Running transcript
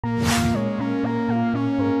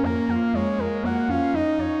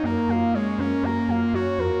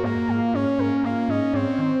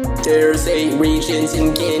There's 8 regions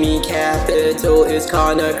in Guinea, capital is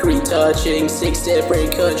Conakry, touching 6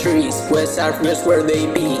 different countries. West Africa's where they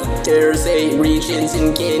be. There's 8 regions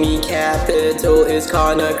in Guinea, capital is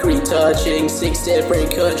Conakry, touching 6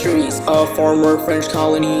 different countries. A former French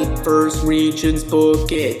colony. First region's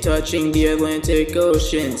Boké, touching the Atlantic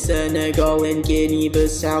Ocean. Senegal and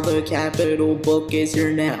Guinea-Bissau, the capital Boké is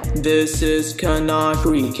here now. This is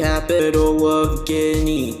Conakry, capital of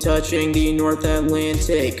Guinea, touching the North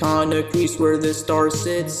Atlantic. Conakry's where the star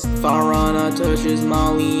sits. Faranah touches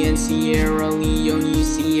Mali and Sierra Leone. You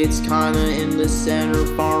see it's kinda in the center.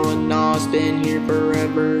 Faranah's been here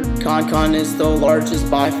forever. Kankan is the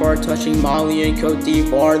largest by far, touching Mali and Côte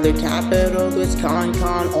d'Ivoire. The capital is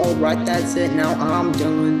Kankan. Alright, that's it, now I'm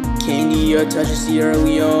done. Kindia touches Sierra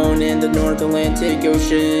Leone in the North Atlantic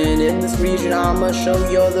Ocean. In this region I'ma show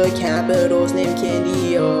you the capital's named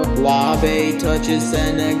Kindia. Labé touches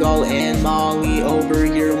Senegal and Mali over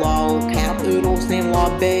here. Capital's named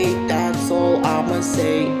Labé, that's all I'ma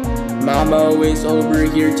say. Mamo is over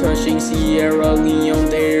here touching Sierra Leone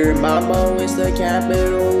there. Mamo is the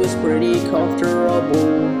capital, is pretty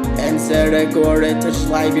comfortable. And Senegal touches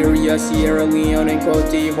Liberia, Sierra Leone, and Côte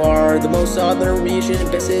d'Ivoire. The most southern region,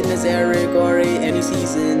 best in Senegal any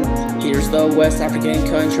season. Here's the West African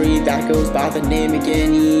country that goes by the name of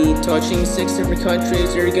Guinea, touching 6 different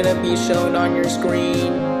countries. You're gonna be shown on your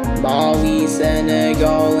screen. Mali,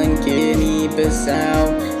 Senegal, and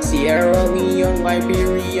Guinea-Bissau, Sierra Leone,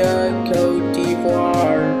 Liberia, Côte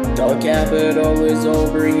d'Ivoire. The capital is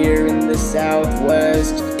over here in the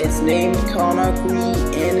southwest. It's named Conakry,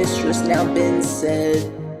 and it's just now been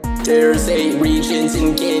said. There's 8 regions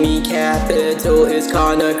in Guinea, capital is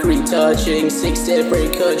Conakry, touching 6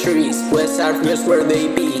 different countries. West Africa's where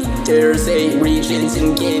they be. There's 8 regions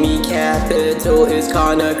in Guinea, capital is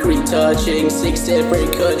Conakry, touching 6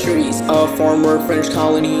 different countries. A former French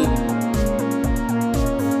colony.